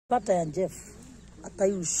pata ya Jeff hata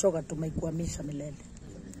hii ushoga tumeikwamisha milele.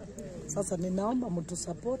 Sasa ninaomba mtu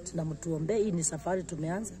support na mtu ombe. Hii ni safari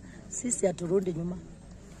tumeanza. Sisi haturundi nyuma.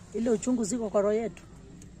 Ile uchungu ziko kwa roho yetu.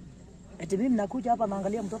 Eti mimi nakuja hapa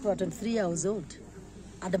naangalia mtoto wa 23 years old.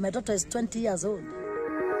 And my daughter is 20 years old.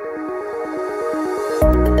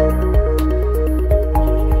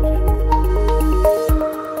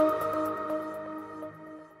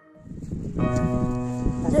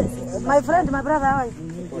 My friend, my brother, how are you?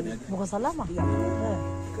 Mko salama?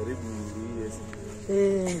 Karibu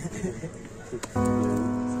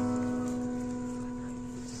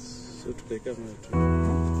so tutaka mtu.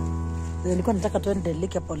 Nilikuwa nataka tuende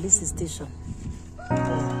Lake Police Station.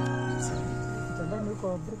 Tandani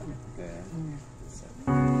huko Brooklyn.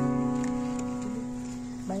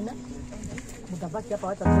 Maina? Mtabaki hapa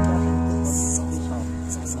hata tuende hapa.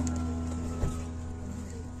 Sasa.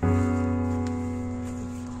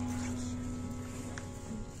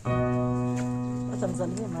 Acha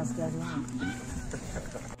mzalimie maskari wangu.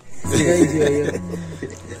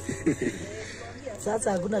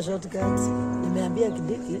 Sasa hakuna shortcut. Nimeambia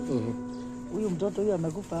Kidiki, huyu mtoto huyu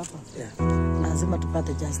amekufa hapa. Lazima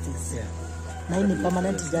tupate justice. Na hii ni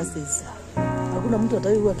permanent justice. Hakuna mtu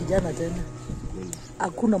ataiua kijana tena.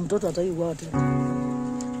 Hakuna mtoto ataiua tena.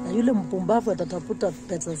 Na yule mpumbavu atatafuta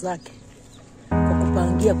pesa zake kwa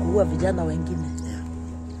kupangia kuua vijana wengine.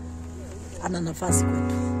 Ana nafasi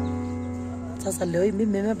kwetu. Sasa leo hii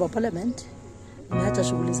mimi member parliament nimeacha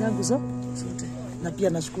shughuli zangu zote. Na pia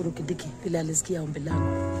nashukuru Kidiki vile alisikia ombi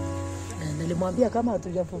langu. Nilimwambia kama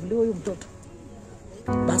hatujafufuliwa huyu mtoto,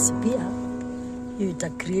 basi pia hiyo ita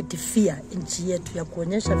create fear nchi yetu ya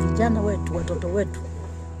kuonyesha vijana wetu, watoto wetu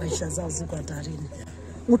maisha zao ziko hatarini.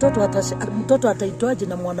 Mtoto ataitoaje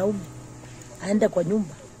na mwanaume aende kwa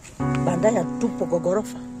nyumba baadaye atupo kwa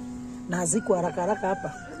gorofa na aziko haraka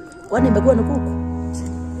hapa? Kwani imekuwa ni kuku?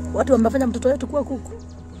 Watu wamefanya mtoto wetu kuwa kuku.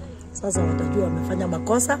 Sasa watajua wamefanya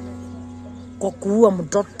makosa kwa kuua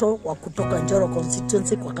mtoto wa kutoka Njoro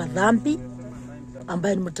constituency kwa kadhambi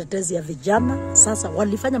ambaye ni mtetezi ya vijana. Sasa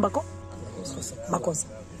walifanya makosa.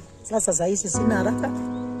 Sasa hizi sina haraka.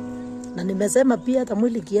 Na nimesema pia hata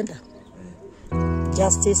mwili kienda,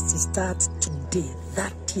 justice to start today,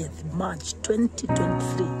 30th March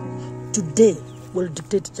 2023. Today will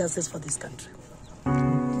dictate justice for this country.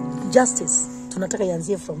 Justice tunataka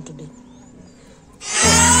ianzie from today.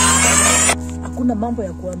 Hakuna mambo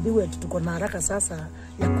ya kuambiwa tuko na haraka sasa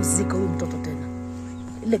ya kuzika huyu mtoto tena.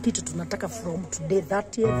 Ile kitu tunataka from today,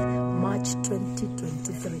 30th March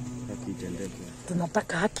 2023.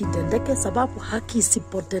 Tunataka haki itendeke, sababu haki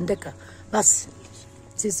isipotendeka basi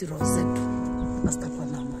sisi roho zetu hastakuwa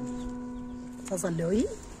na amani. Sasa leo hii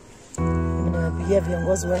nimepigia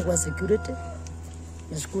viongozi wangu wa security.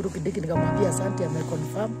 Nashukuru Kidiki, nikamwambia asante,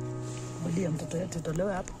 ameconfirm mwili ya mtoto wetu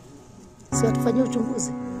utolewe hapa. Si atufanyie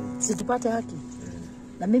uchunguzi, si tupate haki.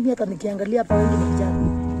 Na mimi hata nikiangalia hapa wengi ni vijana.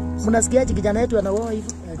 Mnasikiaje kijana wetu anauawa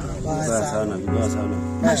hivyo? Sana.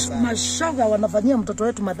 Mashoga wanafanyia mtoto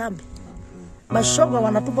wetu madhambi. Mashoga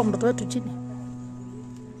wanatupa mtoto wetu chini.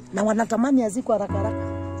 Na wanatamani aziko haraka.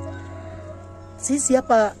 Sisi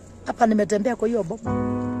hapa nimetembea kwa hiyo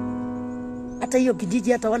bomu. Hata hiyo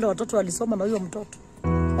kijiji, hata wale watoto walisoma na hiyo mtoto.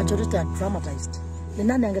 Majority are traumatized. Ni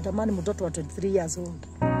nani angetamani mtoto wa 23 years old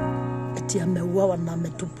eti ameuawa na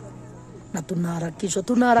ametupwa? Na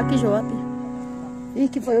tunaharakishwa wapi? Hii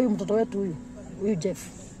kifo huyu mtoto wetu huyu Jeff.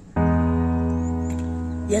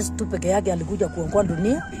 Yes, tu peke yake alikuja kuokoa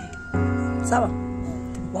dunia. Sawa?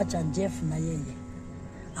 Wacha Jeff na yeye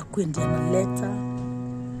akuwe ndiye analeta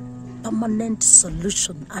permanent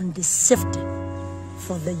solution and the safety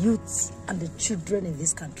for the youths and the children in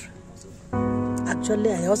this country.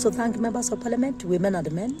 Actually, I also thank members of parliament, women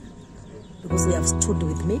and men, because they have stood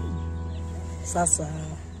with me. Sasa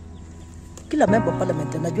kila member of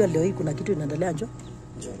parliament anajua leo hii kuna kitu inaendelea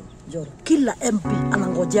Njoro. Kila MP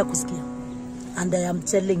anangojea kusikia. And I am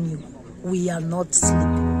telling you, we are not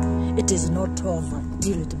sleeping. It is not over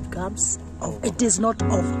till it becomes over. It is not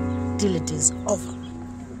over till it is over.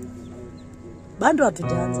 Bado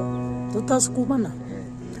hatujaanza. Tutasukumana.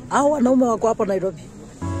 Hao wanaume wako hapo Nairobi.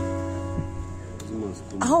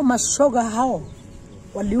 Hao mashoga hao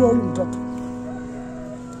waliua huyu mtoto.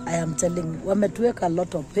 I am telling you, wametuweka a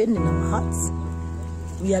lot of pain in our hearts.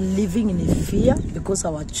 We are living in fear because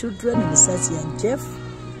our children in Saisi and Jeff.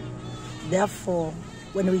 Therefore,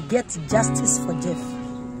 when we get justice for Jeff,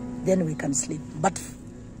 then we can sleep. But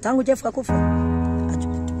tangu Jeff kakufa,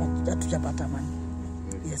 hatujapata amani.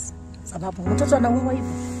 Yes. Sababu mtoto anauawa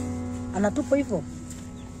hivyo. Anatupwa hivyo.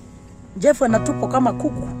 Jeff anatupwa kama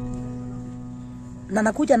kuku. Na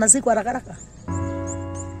nakuja na siku haraka.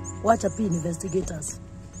 Wacha pia investigators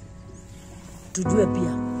tujue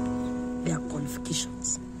pia their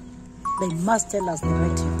qualifications. They must tell us the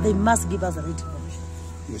right. They must give us the right information.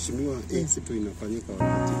 Mheshimiwa, kitu inafanyika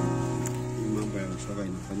wakati mambo ya ushoga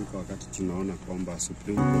inafanyika wakati tunaona kwamba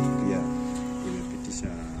Supreme Court pia imepitisha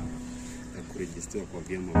na kurejistiwa kwa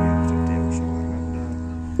vyama vya kutetea ushoga. Labda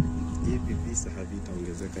hivi visa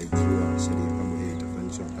havitaongezeka ikiwa sheria kama hiyo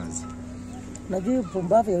itafanyishwa kazi. Najua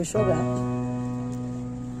pumbavu ya ushoga,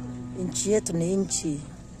 nchi yetu ni nchi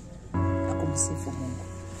ya kumsifu Mungu.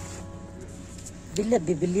 Vile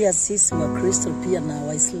Biblia sisi wa Kristo pia na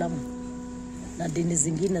Waislamu na dini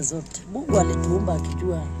zingine zote, Mungu alituumba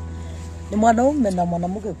akijua ni mwanaume na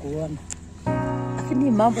mwanamke kuoana.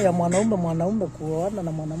 Lakini mambo ya mwanaume kuoana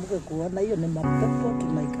na mwanamke kuoana, hiyo ni mapepo,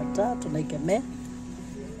 tunaikataa, tunaikemea.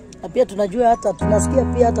 Na pia tunajua hata tunasikia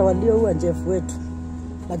pia hata walioua Jeff wetu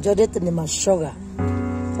majority ni mashoga.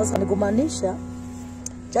 Sasa ni kumaanisha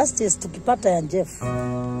justice tukipata ya Jeff,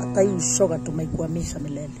 hata hii ushoga tumeikwamisha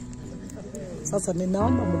milele. Sasa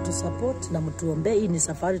ninaomba mtu support na mtu ombee. Hii ni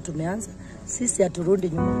safari tumeanza, sisi haturudi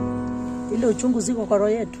nyuma. Ile uchungu ziko kwa roho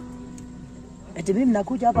yetu. Eti mimi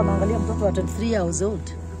nakuja hapa naangalia mtoto wa 23 years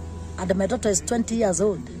old and my daughter is 20 years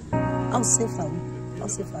old. How safe are we? How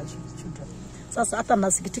safe are children? Sasa hata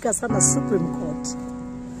nasikitika sana Supreme Court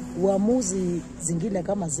uamuzi zingine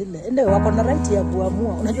kama zile. Ndio wako na right ya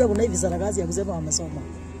kuamua. Unajua kuna hivi sarakazi ya kusema wamesoma.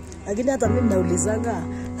 Lakini hata mimi naulizanga,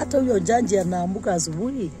 hata huyo jaji anaamka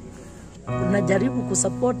asubuhi unajaribu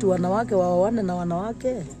kusupport wanawake waoane na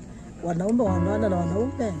wanawake, wanaume waoane na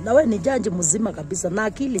wanaume. Na wewe ni jaji mzima kabisa na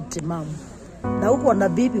akili timamu. Na huko na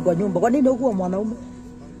bibi kwa nyumba. Kwa nini huko mwanaume?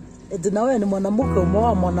 Eti na wewe ni mwanamke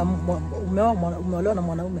umeolewa na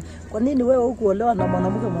mwanaume. Kwa nini wewe huko olewa na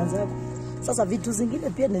mwanamke mwenzako? Sasa vitu zingine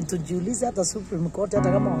pia ni tujiulize. Hata Supreme Court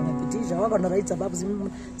hata kama wanapitisha wako na right, sababu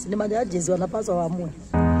si ni majaji wanapaswa waamue.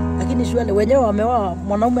 Lakini shule wenyewe wameoa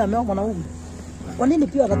mwanaume ameoa mwanaume. Kwa nini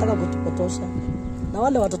pia wanataka kutupotosha? Na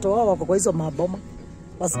wale watoto wao wako kwa hizo maboma,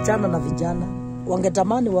 wasichana na vijana.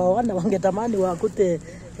 Wangetamani waoane, wangetamani wakute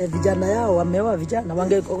vijana yao wameoa vijana.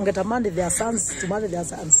 Wangetamani their sons to marry their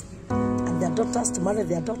sons and their daughters to marry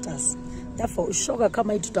their daughters. Therefore, ushoga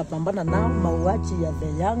kama hii tutapambana nao, mauaji ya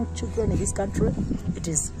the young children in this country, it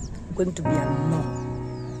is going to be a no.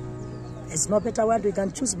 It's no better word we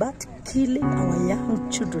can choose, but killing our young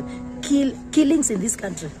children, killings in this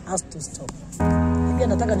country has to stop. Pia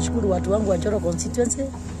nataka nishukuru watu wangu wa Njoro constituency,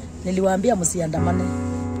 niliwaambia msiandamane.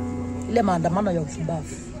 Ile maandamano ya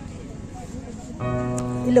ukibafu.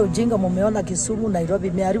 Ile ujinga mumeona Kisumu, Nairobi,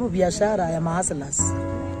 imeharibu biashara ya mahaslas.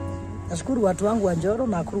 Nashukuru watu wangu wa Njoro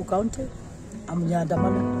na Nakuru County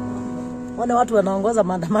amnyaandamana. Wale watu wanaongoza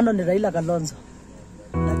maandamano ni Raila Kalonzo.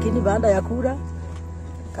 Lakini baada ya kura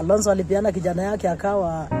Kalonzo alipeana kijana yake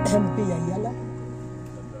akawa MP ya Yala.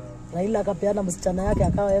 Raila akapeana msichana yake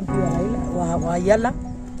akawa MP wa Raila wa Yala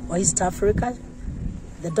wa East Africa.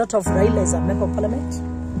 The daughter of Raila is a member of parliament.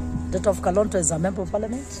 The daughter of Kalonzo is a member of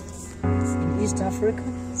parliament in East Africa.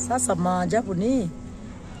 Sasa maajabu ni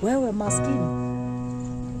wewe maskini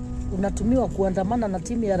unatumiwa kuandamana na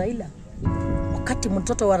timu ya Raila, wakati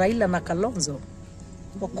mtoto wa Raila na Kalonzo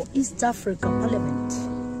wako East Africa Parliament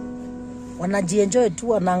wanajienjoy tu,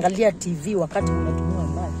 wanaangalia TV wakati unatumiwa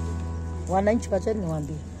mbali. Wananchi wacheni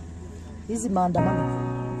niwaambie, hizi maandamano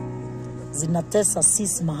zinatesa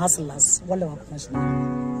sisi mahaslas wale wa mashinani.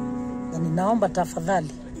 Na ninaomba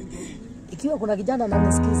tafadhali, ikiwa kuna kijana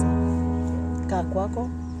ananisikiza, kaa kwako,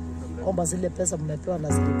 omba zile pesa mmepewa na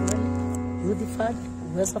serikali, youth fund,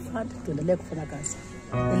 Uweza fund, tuendelee kufanya kazi.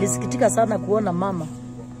 Nilisikitika sana kuona mama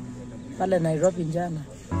pale Nairobi jana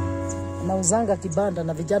anauzanga kibanda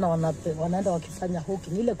na vijana wanaenda wakifanya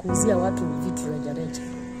hawking, ile kuuzia watu vitu rejareja,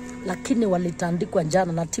 lakini walitandikwa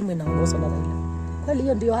jana na timu inaongozwa na Raila. Kweli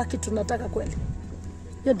hiyo ndio haki tunataka kweli?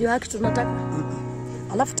 Hiyo ndio haki tunataka?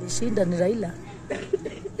 Alafu shinda ni Raila.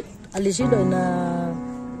 Alishinda na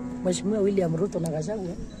Mheshimiwa William Ruto na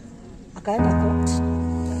Gachagua, akaenda court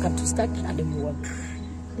akatustaki ademuwa.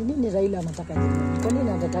 Ni nini Raila anataka nini? Kwa nini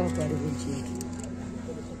anataka kuharibu nchi yetu?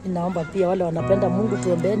 Ninaomba pia wale wanapenda Mungu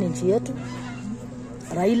tuombeeni nchi yetu.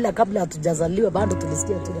 Raila kabla hatujazaliwa bado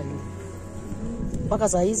tulisikia tu Raila. Mpaka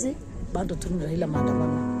saa hizi bado tu Raila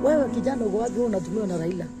maandamano. Wewe kijana uko wapi unatumiwa na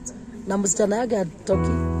Raila? Na msichana yake atoki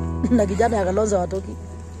na kijana ya Kalonzo atoki.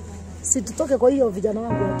 Si tutoke kwa hiyo vijana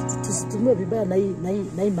wangu, tusitumie vibaya na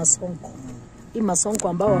hii masonko. Hii masonko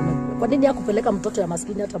ambao kwa nini hakupeleka mtoto ya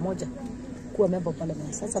maskini hata moja kuwa member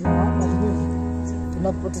parliament? Sasa naomba Mungu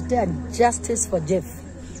tunapotetea justice for Jeff,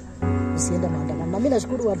 usiende maandamano. Na mimi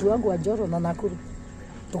nashukuru watu wangu wa Njoro na Nakuru.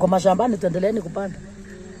 Tuko mashambani, tuendeleeni kupanda.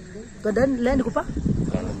 Tuendeleeni kupanda.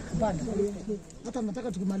 Hata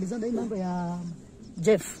nataka tukimalizana hii mambo ya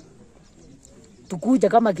Jeff, Tukuja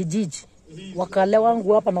kama kijiji. Wakale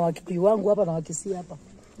wangu hapa na Wakikuyu wangu hapa na Wakisii hapa.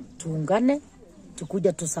 Tuungane,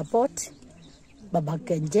 tukuja tu support baba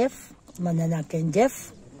Kenjef na nyanya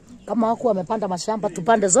Kenjef. Kama wako wamepanda mashamba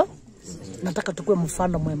tupande zo. Nataka tukue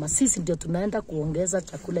mfano mwema. Sisi ndio tunaenda kuongeza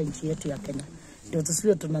chakula nchi yetu ya Kenya. Ndio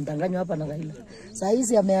tusiwe tunadanganywa hapa na Raila. Saa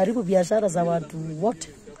hizi ameharibu biashara za watu wote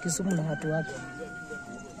Kisumu na watu wake.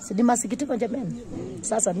 Si masikitiko jamani.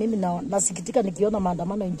 Sasa mimi nasikitika nikiona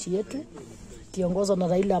maandamano nchi yetu kiongozwa na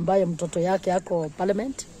Raila ambaye mtoto yake ako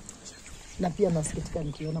parliament, na pia nasikitika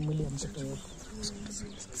nikiona mwili wa mtoto wetu.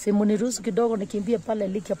 Simu niruhusu kidogo nikimbie pale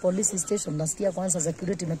Likia police station, nasikia kwanza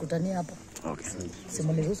security imekutania hapa. Okay.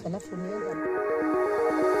 Simu niruhusu alafu nienda.